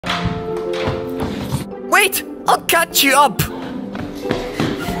Wait! I'll catch you up!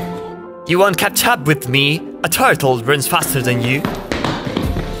 You won't catch up with me. A turtle runs faster than you.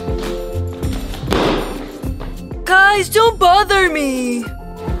 Guys, don't bother me!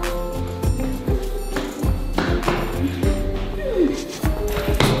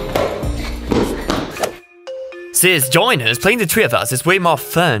 Sis, join us. Playing the three of us is way more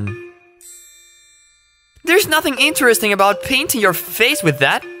fun. There's nothing interesting about painting your face with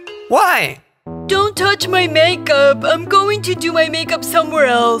that. Why? Don't touch my makeup. I'm going to do my makeup somewhere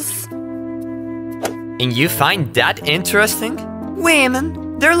else. And you find that interesting?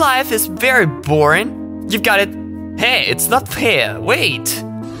 Women, their life is very boring. You've got it. Hey, it's not fair. Wait.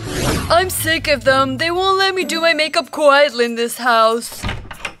 I'm sick of them. They won't let me do my makeup quietly in this house.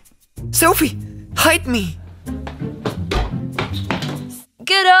 Sophie, hide me.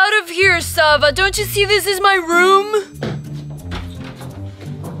 Get out of here, Sava. Don't you see this is my room?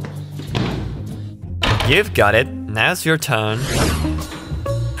 You've got it. Now's your turn.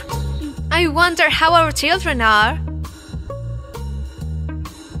 I wonder how our children are.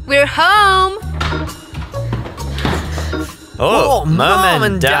 We're home! Oh, Mom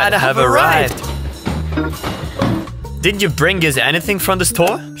and Dad have arrived. Didn't you bring us anything from the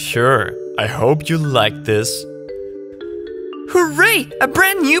store? Sure. I hope you like this. Hooray! A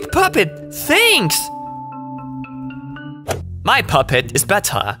brand new puppet! Thanks! My puppet is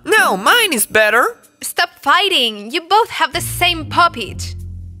better. No, mine is better. Stop fighting! You both have the same puppet.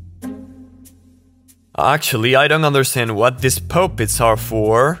 Actually, I don't understand what these puppets are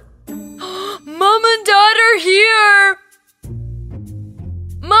for. Mom and Dad are here!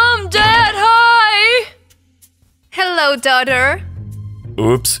 Mom, Dad, hi! Hello, daughter.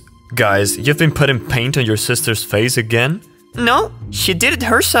 Oops. Guys, you've been putting paint on your sister's face again? No, she did it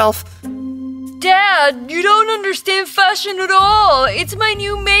herself. Dad, you don't understand fashion at all. It's my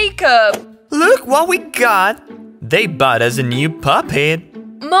new makeup. Look what we got. They bought us a new puppet.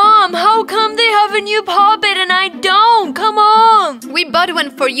 Mom, how come they have a new puppet and I don't? Come on. We bought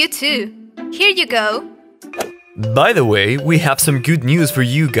one for you too. Here you go. By the way, we have some good news for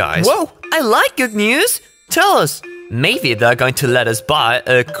you guys. Whoa, I like good news. Tell us. Maybe they're going to let us buy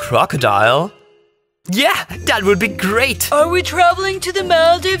a crocodile. Yeah, that would be great. Are we traveling to the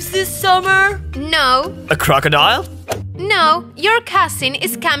Maldives this summer? No. A crocodile? No, your cousin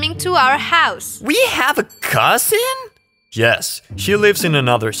is coming to our house. We have a cousin? Yes, she lives in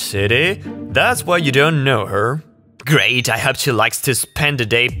another city. That's why you don't know her. Great, I hope she likes to spend the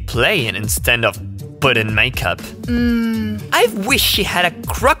day playing instead of putting makeup. I wish she had a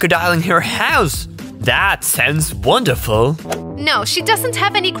crocodile in her house. That sounds wonderful. No, she doesn't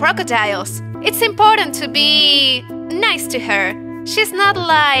have any crocodiles. It's important to be nice to her. She's not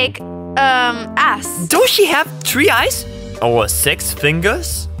like, us. Does she have 3 eyes? Or 6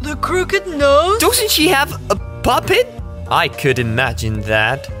 fingers? The crooked nose? Doesn't she have a puppet? I could imagine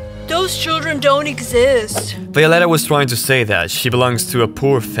that. Those children don't exist. Violetta was trying to say that she belongs to a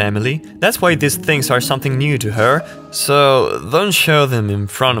poor family. That's why these things are something new to her. So don't show them in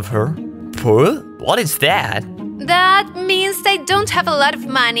front of her. Poor? What is that? That means they don't have a lot of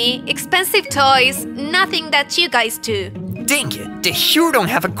money, expensive toys, nothing that you guys do. Dang it, they sure don't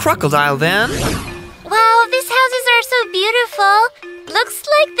have a crocodile then. Wow, these houses are so beautiful. Looks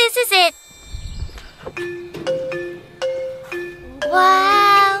like this is it.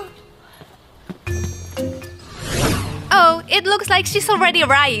 Wow. Oh, it looks like she's already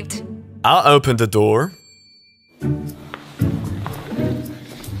arrived. I'll open the door.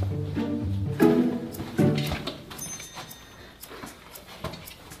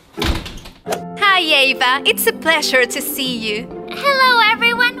 Hi, Ava. It's a pleasure to see you. Hello,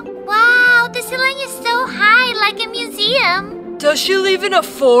 everyone. Wow, the ceiling is so high, like a museum. Does she live in a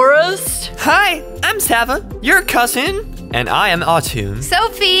forest? Hi, I'm Sava, your cousin. And I am Autumn.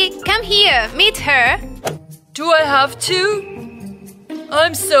 Sophie, come here. Meet her. Do I have to?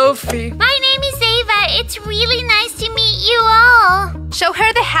 I'm Sophie. My name is Ava. It's really nice to meet you all. Show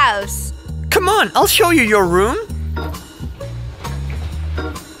her the house. Come on, I'll show you your room.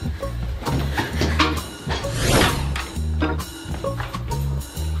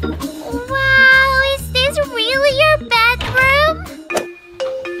 Wow, is this really your bedroom?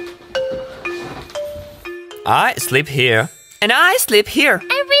 I sleep here. And I sleep here.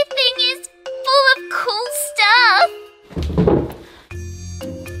 Everything is full of cool stuff.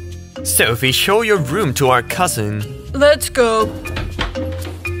 Sophie, show your room to our cousin. Let's go.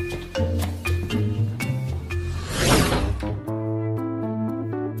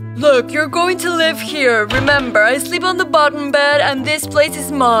 Look, you're going to live here. Remember, I sleep on the bottom bed and this place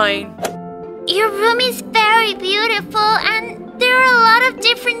is mine. Your room is very beautiful and there are a lot of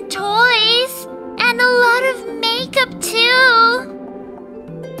different toys and a lot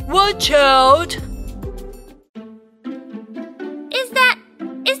Watch out! Is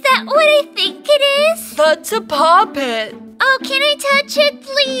that what I think it is? That's a puppet. Oh, can I touch it,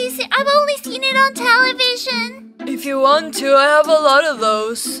 please? I've only seen it on television. If you want to, I have a lot of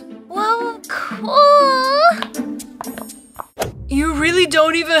those. Whoa, cool. You really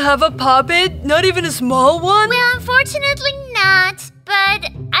don't even have a puppet? Not even a small one? Well, unfortunately not,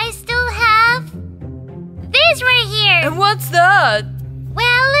 but I still have this right here. And what's that?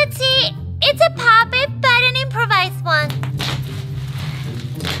 Well, let's see. It's a puppet, but an improvised one.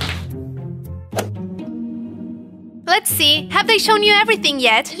 Let's see. Have they shown you everything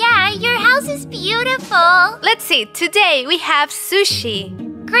yet? Yeah, your house is beautiful. Let's see. Today we have sushi.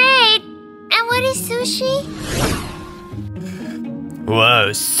 Great. And what is sushi?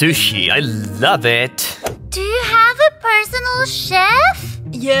 Whoa, sushi, I love it. Do you have a personal chef?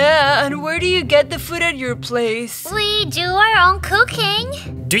 Yeah, and where do you get the food at your place? We do our own cooking.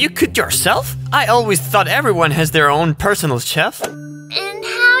 Do you cook yourself? I always thought everyone has their own personal chef. And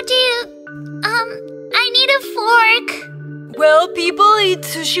how do you... I need a fork. Well, people eat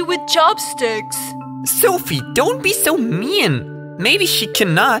sushi with chopsticks. Sophie, don't be so mean. Maybe she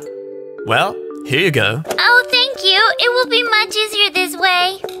cannot. Well, here you go. Oh, thank you. It will be much easier this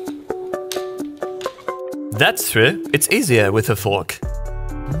way. That's true. It's easier with a fork.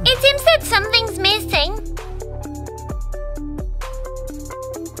 It seems that something's missing.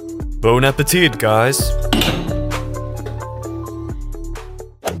 Bon appetit, guys.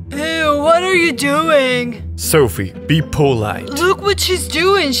 Ew, what are you doing? Sophie, be polite. Look what she's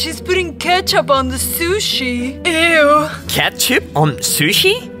doing. She's putting ketchup on the sushi. Ew. Ketchup on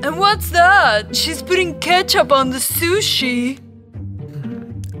sushi? And what's that? She's putting ketchup on the sushi.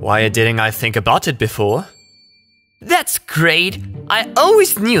 Why didn't I think about it before? That's great. I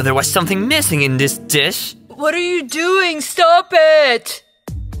always knew there was something missing in this dish. What are you doing? Stop it.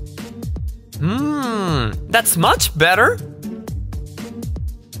 That's much better.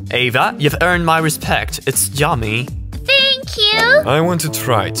 Ava, you've earned my respect. It's yummy. Thank you. I want to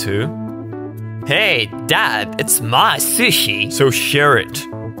try too. Hey, Dad, it's my sushi, so share it.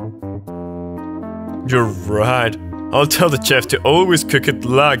 You're right. I'll tell the chef to always cook it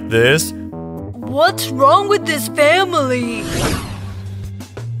like this. What's wrong with this family?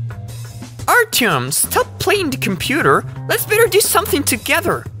 Artyom, stop playing the computer. Let's better do something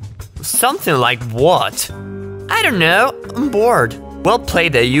together. Something like what? I don't know. I'm bored. Well, play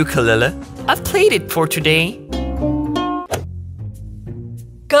the ukulele. I've played it for today.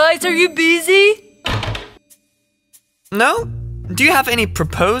 Guys, are you busy? No? Do you have any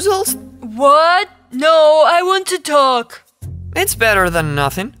proposals? What? No, I want to talk. It's better than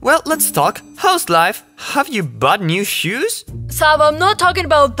nothing. Well, let's talk. How's life? Have you bought new shoes? Sab, I'm not talking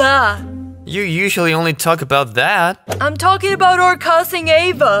about that. You usually only talk about that. I'm talking about our cousin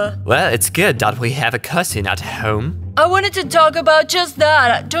Ava. Well, it's good that we have a cousin at home. I wanted to talk about just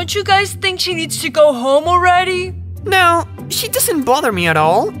that. Don't you guys think she needs to go home already? No, she doesn't bother me at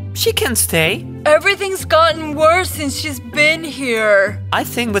all. She can stay. Everything's gotten worse since she's been here. I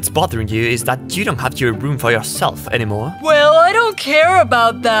think what's bothering you is that you don't have your room for yourself anymore. Well, I don't care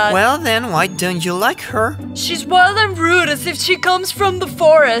about that. Well, then why don't you like her? She's wild and rude as if she comes from the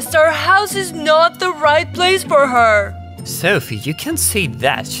forest. Our house is not the right place for her. Sophie, you can't say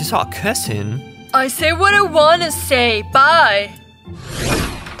that. She's our cousin. I say what I want to say. Bye.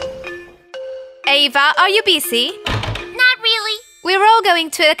 Ava, are you busy? Not really. We're all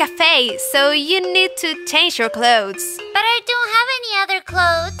going to a cafe, so you need to change your clothes. But I don't have any other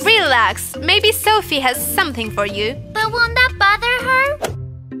clothes. Relax, maybe Sophie has something for you. But won't that bother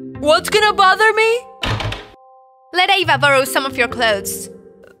her? What's gonna bother me? Let Ava borrow some of your clothes.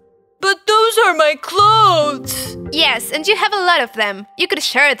 But those are my clothes. Yes, and you have a lot of them. You could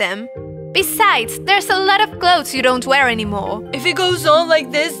share them. Besides, there's a lot of clothes you don't wear anymore. If it goes on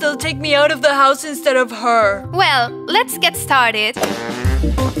like this, they'll take me out of the house instead of her. Well, let's get started.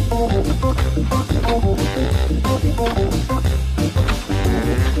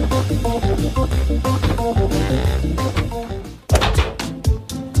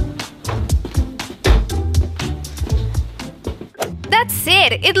 That's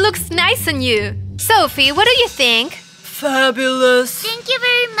it. It looks nice on you. Sophie, what do you think? Fabulous. Thank you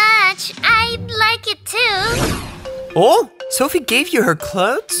very much. I like it too. Oh, Sophie gave you her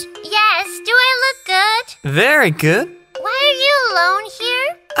clothes? Yes, do I look good? Very good. Why are you alone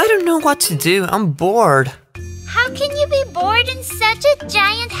here? I don't know what to do. I'm bored. How can you be bored in such a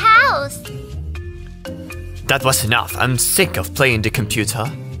giant house? That was enough. I'm sick of playing the computer.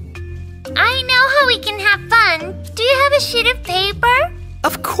 I know how we can have fun. Do you have a sheet of paper?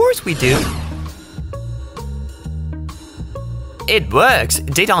 Of course we do. It works,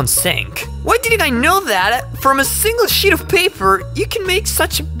 they don't sink. Why didn't I know that? From a single sheet of paper, you can make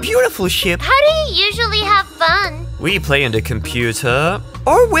such a beautiful ship. How do you usually have fun? We play on the computer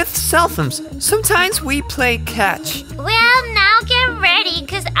or with cell phones. Sometimes we play catch. Well, now get ready,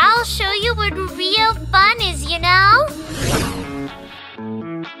 because I'll show you what real fun is, you know?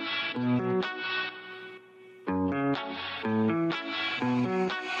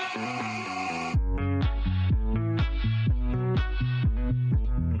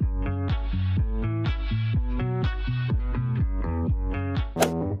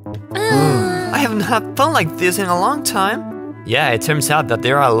 I haven't had fun like this in a long time. Yeah, it turns out that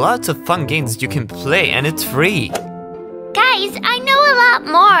there are lots of fun games you can play and it's free. Guys, I know a lot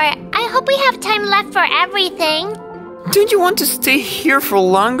more. I hope we have time left for everything. Don't you want to stay here for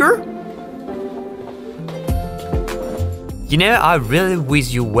longer? You know, I really wish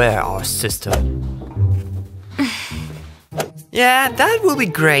you were our sister. Yeah, that will be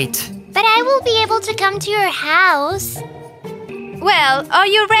great. But I will be able to come to your house. Well, are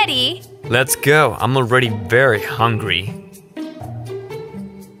you ready? Let's go. I'm already very hungry.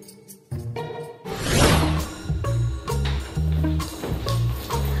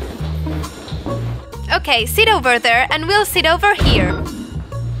 Okay, sit over there and we'll sit over here.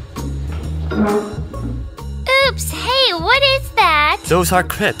 Oops, hey, what is that? Those are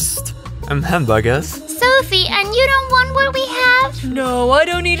crisps and hamburgers. Sophie, and you don't want what we have? No, I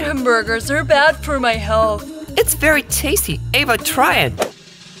don't eat hamburgers. They're bad for my health. It's very tasty. Ava, try it.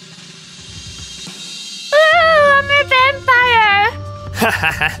 Ooh, I'm a vampire!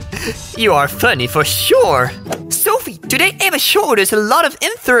 You are funny for sure. Sophie, today Ava showed us a lot of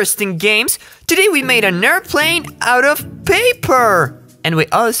interesting games. Today we made an airplane out of paper. And we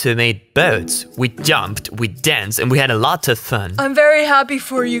also made boats. We jumped, we danced, and we had a lot of fun. I'm very happy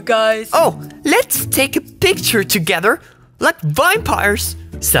for you guys. Oh, let's take a picture together, like vampires.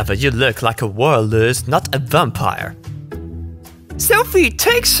 Sava, you look like a warlord, not a vampire. Sophie,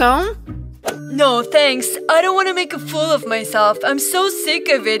 take some. No, thanks. I don't want to make a fool of myself. I'm so sick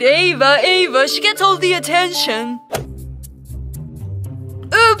of it. Ava, she gets all the attention.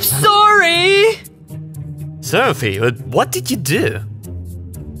 Oops, sorry. Sophie, what did you do?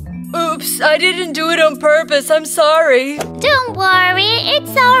 Oops, I didn't do it on purpose. I'm sorry. Don't worry,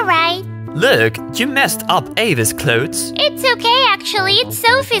 it's alright. Look, you messed up Ava's clothes. It's okay, actually. It's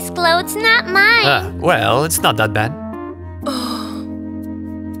Sophie's clothes, not mine. Well, it's not that bad.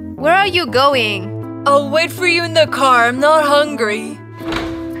 Where are you going? I'll wait for you in the car. I'm not hungry.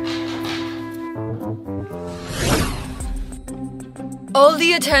 All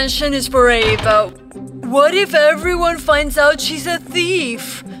the attention is for Ava. What if everyone finds out she's a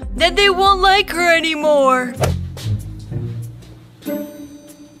thief? Then they won't like her anymore.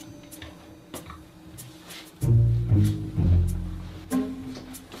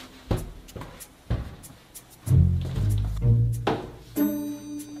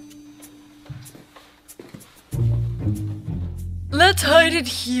 Let's hide it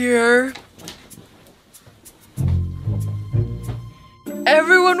here.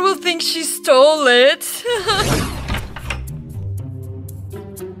 Everyone will think she stole it.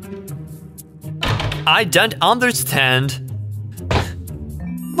 I don't understand.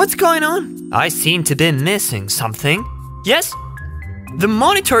 What's going on? I seem to be missing something. Yes? The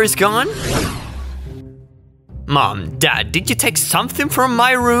monitor is gone? Mom, Dad, did you take something from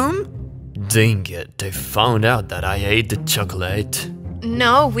my room? Dang it, they found out that I ate the chocolate.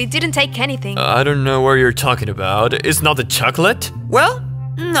 No, we didn't take anything. I don't know what you're talking about. It's not the chocolate? Well,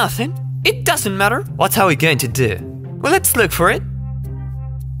 nothing. It doesn't matter. What are we going to do? Well, let's look for it.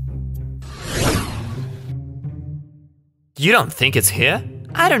 You don't think it's here?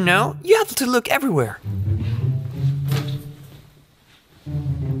 I don't know. You have to look everywhere.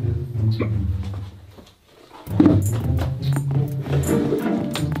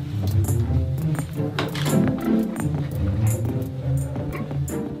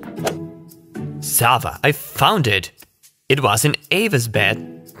 Sava, I found it. It was in Ava's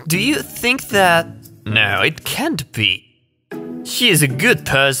bed. Do you think that... No, it can't be. She is a good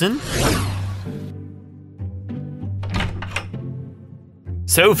person.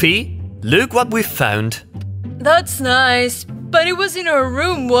 Sophie, look what we found. That's nice, but it was in her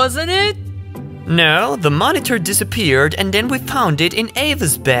room, wasn't it? No, the monitor disappeared and then we found it in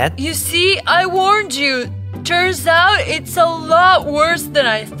Ava's bed. You see, I warned you. Turns out it's a lot worse than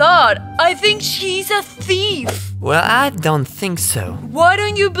I thought. I think she's a thief. Well, I don't think so. Why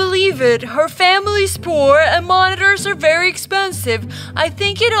don't you believe it? Her family's poor and monitors are very expensive. I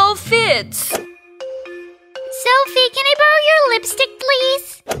think it all fits. Sophie, can I borrow your lipstick,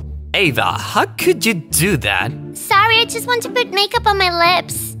 please? Ava, how could you do that? Sorry, sorry, I just want to put makeup on my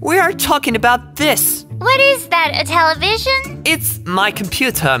lips. We are talking about this. What is that, a television? It's my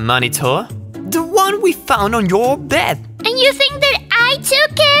computer monitor. The one we found on your bed. And you think that I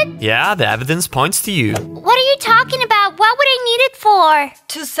took it? Yeah, the evidence points to you. What are you talking about? What would I need it for?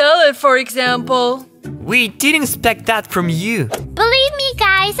 To sell it, for example. We didn't expect that from you. Believe me,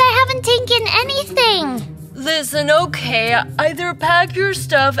 guys, I haven't taken anything. Listen, okay, either pack your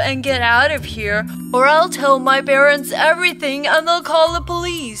stuff and get out of here, or I'll tell my parents everything and they'll call the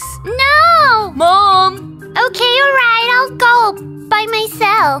police. No! Mom! Okay, alright, I'll go by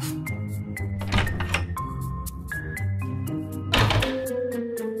myself.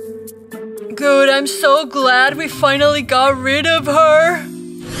 Good, I'm so glad we finally got rid of her.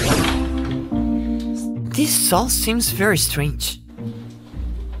 This all seems very strange.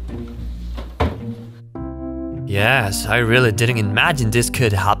 Yes, I really didn't imagine this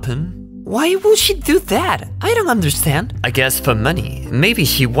could happen. Why would she do that? I don't understand. I guess for money. Maybe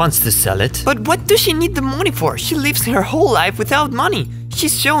she wants to sell it. But what does she need the money for? She lives her whole life without money.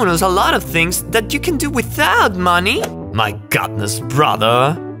 She's shown us a lot of things that you can do without money. My goodness,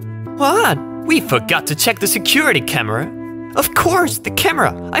 brother. What? We forgot to check the security camera. Of course, the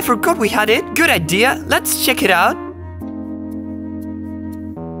camera. I forgot we had it. Good idea. Let's check it out.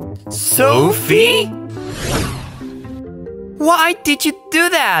 Sophie? Why did you do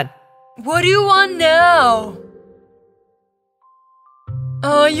that? What do you want now?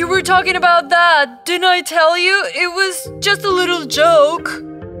 You were talking about that. Didn't I tell you? It was just a little joke.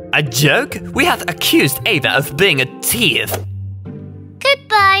 A joke? We have accused Ava of being a thief.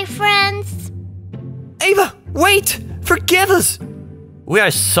 Goodbye, friends. Ava, wait! Forgive us! We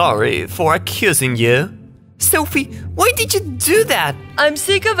are sorry for accusing you. Sophie, why did you do that? I'm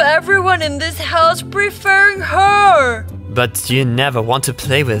sick of everyone in this house preferring her. But you never want to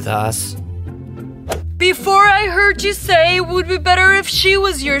play with us. Before I heard you say it would be better if she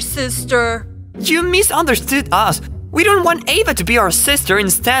was your sister. You misunderstood us. We don't want Ava to be our sister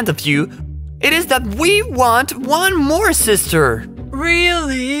instead of you. It is that we want one more sister.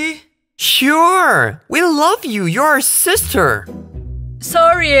 Really? Sure. We love you. You're our sister.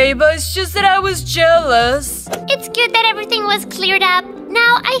 Sorry, Ava. It's just that I was jealous. It's good that everything was cleared up.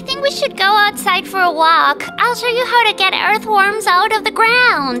 Now, I think we should go outside for a walk. I'll show you how to get earthworms out of the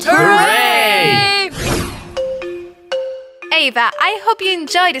ground. Hooray! Ava, I hope you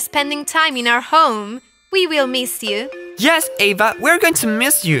enjoyed spending time in our home. We will miss you. Yes, Ava, we're going to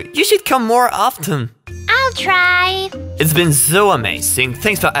miss you. You should come more often. I'll try. It's been so amazing.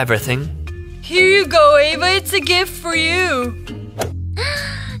 Thanks for everything. Here you go, Ava. It's a gift for you.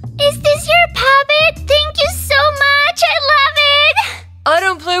 Is this your puppet? Thank you so much. I love it. I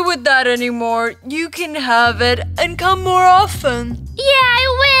don't play with that anymore. You can have it and come more often. Yeah, I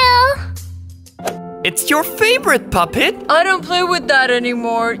will. It's your favorite puppet. I don't play with that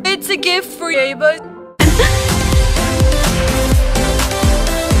anymore. It's a gift for you, Ava.